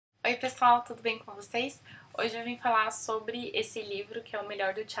Oi pessoal, tudo bem com vocês? Hoje eu vim falar sobre esse livro que é o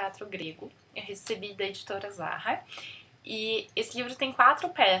Melhor do Teatro Grego. Eu recebi da editora Zahar e esse livro tem 4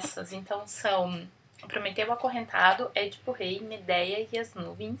 peças, então são Prometeu Acorrentado, Édipo Rei, Medeia e as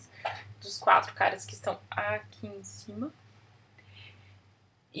Nuvens, dos 4 caras que estão aqui em cima.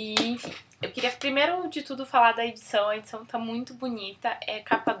 E enfim, eu queria primeiro de tudo falar da edição. A edição tá muito bonita, é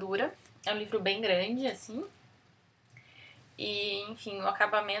capa dura, é um livro bem grande assim. E, enfim, o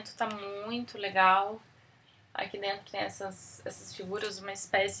acabamento tá muito legal. Aqui dentro tem essas figuras, uma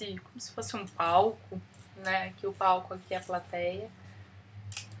espécie, como se fosse um palco, né? Aqui o palco, aqui a plateia.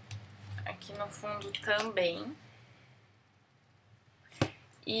 Aqui no fundo também.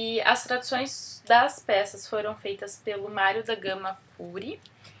 E as traduções das peças foram feitas pelo Mário da Gama Cury.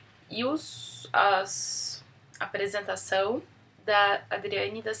 E a apresentação da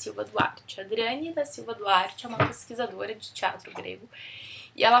Adriane da Silva Duarte. A Adriane da Silva Duarte é uma pesquisadora de teatro grego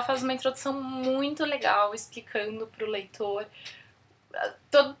e ela faz uma introdução muito legal explicando para o leitor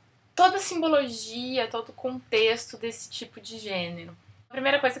toda a simbologia, todo o contexto desse tipo de gênero. A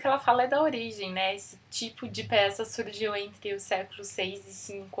primeira coisa que ela fala é da origem, né? Esse tipo de peça surgiu entre os séculos 6 e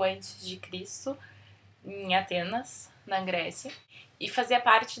 5 a.C., em Atenas, na Grécia, e fazia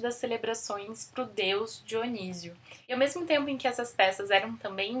parte das celebrações para o deus Dionísio. E ao mesmo tempo em que essas peças eram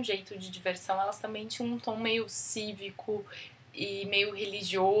também um jeito de diversão, elas também tinham um tom meio cívico e meio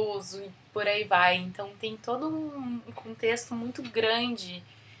religioso e por aí vai. Então tem todo um contexto muito grande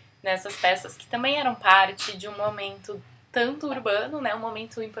nessas peças que também eram parte de um momento tanto urbano, né, um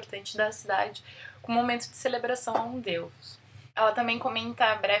momento importante da cidade, como um momento de celebração a um deus. Ela também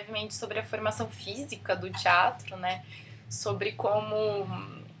comenta brevemente sobre a formação física do teatro, né? Sobre como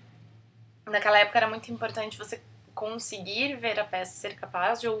naquela época era muito importante você conseguir ver a peça, ser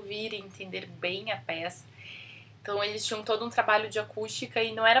capaz de ouvir e entender bem a peça. Então eles tinham todo um trabalho de acústica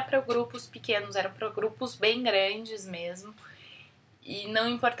e não era para grupos pequenos, era para grupos bem grandes mesmo. E não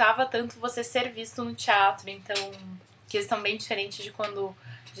importava tanto você ser visto no teatro, então questão bem diferente de quando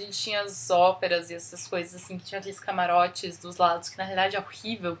a gente tinha as óperas e essas coisas assim, que tinha aqueles camarotes dos lados, que na realidade é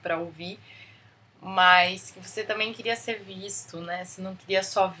horrível para ouvir, mas que você também queria ser visto, né? Você não queria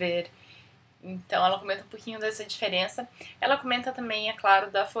só ver. Então ela comenta um pouquinho dessa diferença. Ela comenta também, é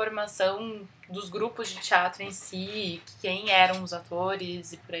claro, da formação dos grupos de teatro em si, quem eram os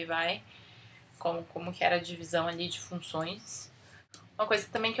atores e por aí vai, como que era a divisão ali de funções. Uma coisa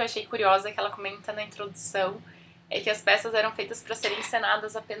também que eu achei curiosa que ela comenta na introdução é que as peças eram feitas para serem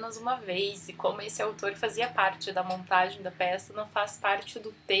encenadas apenas uma vez, e como esse autor fazia parte da montagem da peça, não faz parte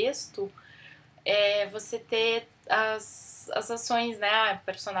do texto, você ter as ações, né? Ah, o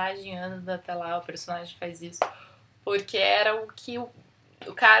personagem anda até lá, o personagem faz isso, porque era o que o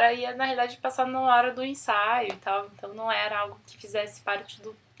cara ia, na realidade, passar na hora do ensaio e tal, então não era algo que fizesse parte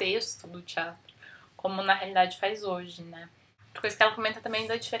do texto do teatro, como na realidade faz hoje, né? Outra coisa que ela comenta também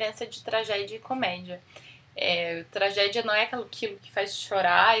da diferença de tragédia e comédia. Tragédia não é aquilo que faz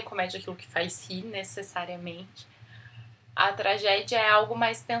chorar e comédia é aquilo que faz rir necessariamente. A tragédia é algo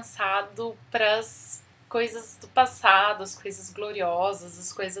mais pensado para as coisas do passado, as coisas gloriosas,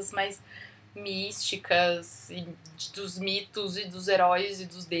 as coisas mais místicas, e dos mitos e dos heróis e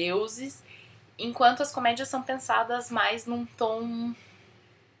dos deuses, enquanto as comédias são pensadas mais num tom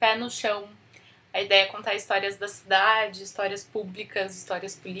pé no chão. A ideia é contar histórias da cidade, histórias públicas,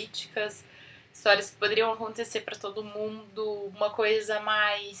 histórias políticas, histórias que poderiam acontecer para todo mundo, uma coisa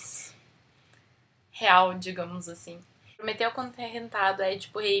mais real, digamos assim. Prometeu Acorrentado,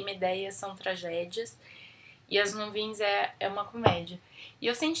 Édipo Rei e Medeia são tragédias e As Nuvens é uma comédia. E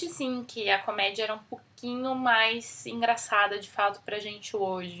eu senti sim que a comédia era um pouquinho mais engraçada de fato pra gente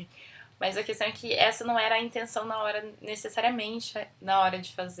hoje. Mas a questão é que essa não era a intenção necessariamente na hora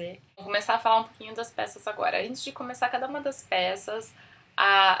de fazer. Vou começar a falar um pouquinho das peças agora. Antes de começar cada uma das peças,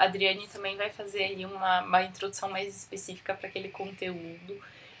 a Adriane também vai fazer ali uma introdução mais específica para aquele conteúdo.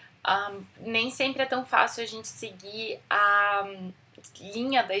 Nem sempre é tão fácil a gente seguir a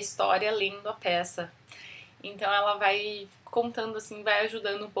linha da história lendo a peça. Então ela vai contando assim, vai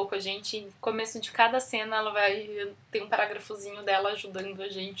ajudando um pouco a gente. No começo de cada cena ela vai ter um parágrafozinho dela ajudando a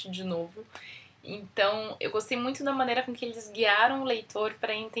gente de novo. Então eu gostei muito da maneira com que eles guiaram o leitor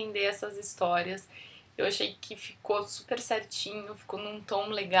para entender essas histórias. Eu achei que ficou super certinho, ficou num tom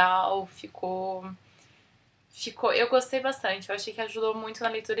legal, eu gostei bastante, eu achei que ajudou muito na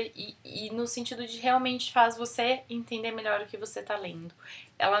leitura e no sentido de realmente faz você entender melhor o que você tá lendo.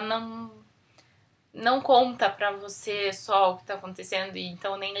 Ela não conta pra você só o que tá acontecendo e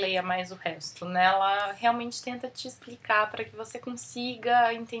então nem leia mais o resto, né? Ela realmente tenta te explicar para que você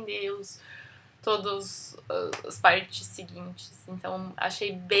consiga entender todas as partes seguintes. Então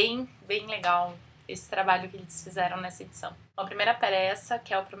achei bem legal esse trabalho que eles fizeram nessa edição. A primeira peça,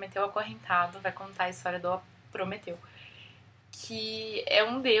 que é o Prometeu Acorrentado, vai contar a história do Prometeu, que é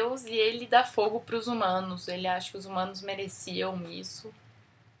um deus e ele dá fogo para os humanos. Ele acha que os humanos mereciam isso,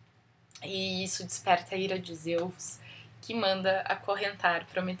 e isso desperta a ira de Zeus, que manda acorrentar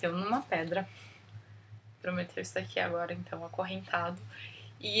Prometeu numa pedra. Prometeu está aqui agora, então, acorrentado.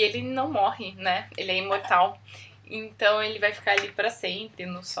 E ele não morre, né? Ele é imortal. Então ele vai ficar ali para sempre,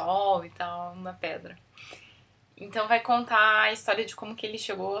 no sol e tal, na pedra. Então vai contar a história de como que ele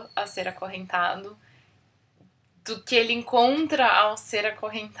chegou a ser acorrentado, do que ele encontra ao ser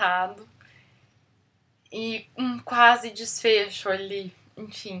acorrentado, e um quase desfecho ali.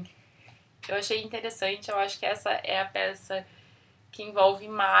 Enfim, eu achei interessante. Eu acho que essa é a peça que envolve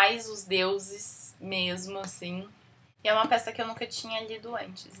mais os deuses mesmo, assim. E é uma peça que eu nunca tinha lido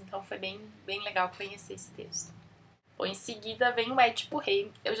antes, então foi bem legal conhecer esse texto. Bom, em seguida vem o Édipo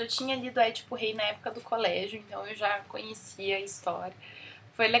Rei. Eu já tinha lido Édipo Rei na época do colégio, então eu já conhecia a história.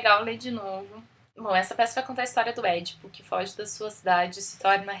 Foi legal ler de novo. Bom, essa peça vai contar a história do Édipo, que foge da sua cidade e se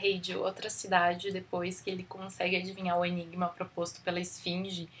torna rei de outra cidade depois que ele consegue adivinhar o enigma proposto pela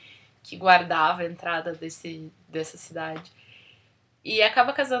esfinge que guardava a entrada dessa cidade. E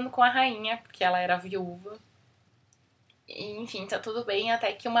acaba casando com a rainha, porque ela era viúva. E, enfim, tá tudo bem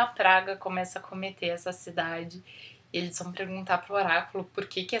até que uma praga começa a cometer essa cidade. E eles vão perguntar pro oráculo por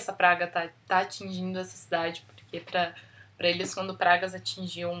que essa praga tá atingindo essa cidade. Porque pra eles, quando pragas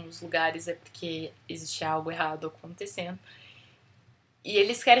atingiam os lugares, é porque existia algo errado acontecendo. E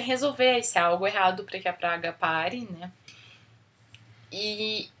eles querem resolver esse algo errado para que a praga pare, né?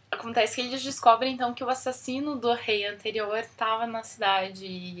 E acontece que eles descobrem, então, que o assassino do rei anterior estava na cidade.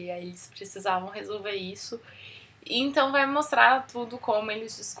 E aí eles precisavam resolver isso. E então vai mostrar tudo como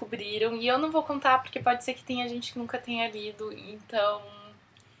eles descobriram. E eu não vou contar porque pode ser que tenha gente que nunca tenha lido. Então,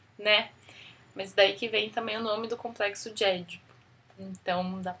 né? Mas daí que vem também o nome do complexo de Édipo.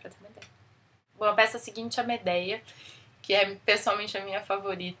 Então dá pra ter uma ideia. Bom, a peça seguinte é a Medeia, que é pessoalmente a minha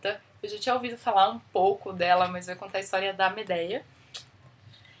favorita. Eu já tinha ouvido falar um pouco dela, mas vai contar a história da Medeia,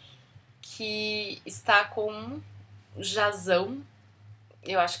 que está com Jasão,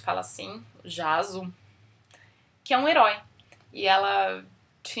 eu acho que fala assim, Jaso, que é um herói. E ela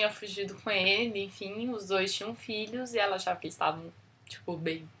tinha fugido com ele, enfim, os dois tinham filhos e ela achava que eles estavam, tipo,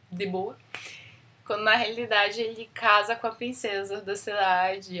 bem de boa. Quando na realidade ele casa com a princesa da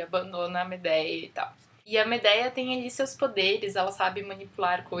cidade e abandona a Medeia e tal. E a Medeia tem ali seus poderes, ela sabe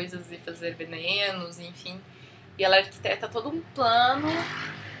manipular coisas e fazer venenos, enfim. E ela arquiteta todo um plano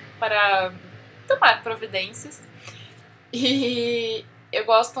para tomar providências. E eu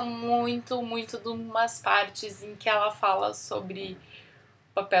gosto muito de umas partes em que ela fala sobre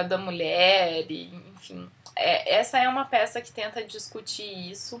o papel da mulher, e, enfim. Essa é uma peça que tenta discutir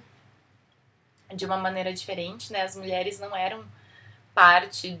isso de uma maneira diferente, né? As mulheres não eram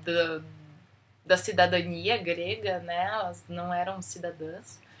parte da cidadania grega, né? Elas não eram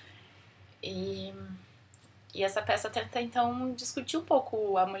cidadãs. E essa peça tenta, então, discutir um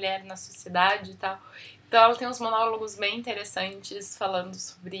pouco a mulher na sociedade e tal. Então ela tem uns monólogos bem interessantes falando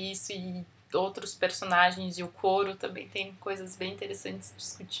sobre isso, e outros personagens, e o coro também tem coisas bem interessantes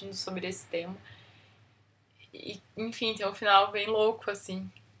discutindo sobre esse tema. E, enfim, tem um final bem louco,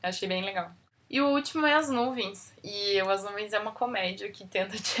 assim. Achei bem legal. E o último é As Nuvens. E As Nuvens é uma comédia que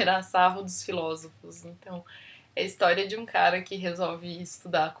tenta tirar sarro dos filósofos. Então, é a história de um cara que resolve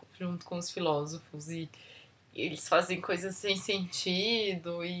estudar junto com os filósofos. E eles fazem coisas sem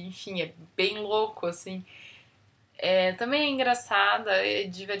sentido. E, enfim, é bem louco, assim. Também é engraçada, é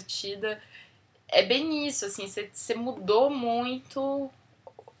divertida. É bem isso, assim. Você mudou muito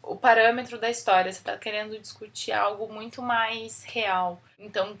o parâmetro da história. Você tá querendo discutir algo muito mais real.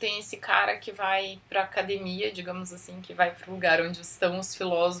 Então tem esse cara que vai pra academia, digamos assim, que vai pro lugar onde estão os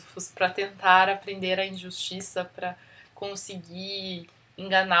filósofos pra tentar aprender a injustiça, pra conseguir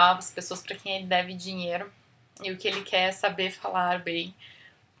enganar as pessoas pra quem ele deve dinheiro. E o que ele quer é saber falar bem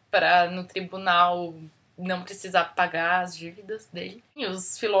pra no tribunal não precisar pagar as dívidas dele. E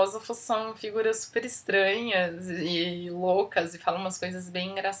os filósofos são figuras super estranhas e loucas e falam umas coisas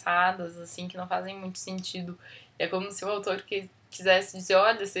bem engraçadas, assim, que não fazem muito sentido. É como se o autor quisesse dizer,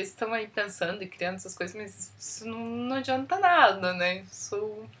 olha, vocês estão aí pensando e criando essas coisas, mas isso não adianta nada, né?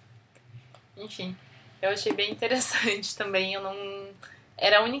 Isso... Enfim, eu achei bem interessante também. Eu não...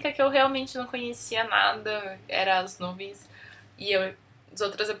 Era a única que eu realmente não conhecia nada, era As Nuvens. E as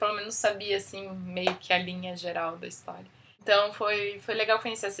outras eu pelo menos sabia, assim, meio que a linha geral da história. Então foi legal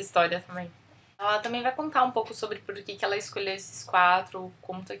conhecer essa história também. Ela também vai contar um pouco sobre por que ela escolheu esses 4,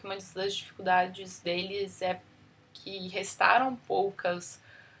 conta que uma das dificuldades deles é que restaram poucos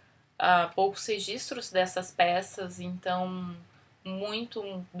registros dessas peças, então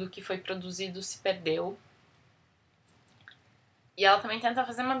muito do que foi produzido se perdeu. E ela também tenta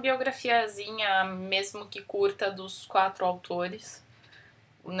fazer uma biografiazinha, mesmo que curta, dos 4 autores,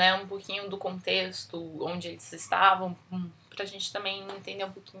 né, um pouquinho do contexto, onde eles estavam, pra gente também entender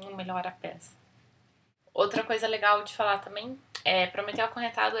um pouquinho melhor a peça. Outra coisa legal de falar também é Prometeu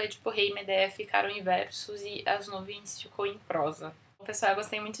Acorrentado, Édipo Rei e Medea ficaram em versos e As Nuvens ficou em prosa. Pessoal, eu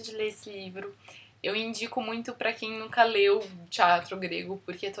gostei muito de ler esse livro. Eu indico muito para quem nunca leu Teatro Grego,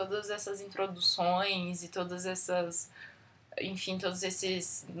 porque todas essas introduções e todas essas, enfim, todos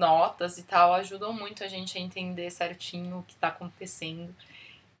esses notas e tal ajudam muito a gente a entender certinho o que está acontecendo.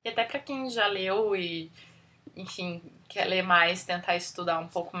 E até para quem já leu e, enfim, quer ler mais, tentar estudar um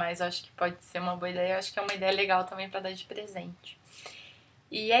pouco mais, eu acho que pode ser uma boa ideia. Eu acho que é uma ideia legal também para dar de presente.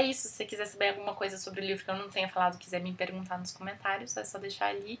 E é isso, se você quiser saber alguma coisa sobre o livro que eu não tenha falado, quiser me perguntar nos comentários, é só deixar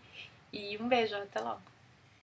ali. E um beijo, até logo!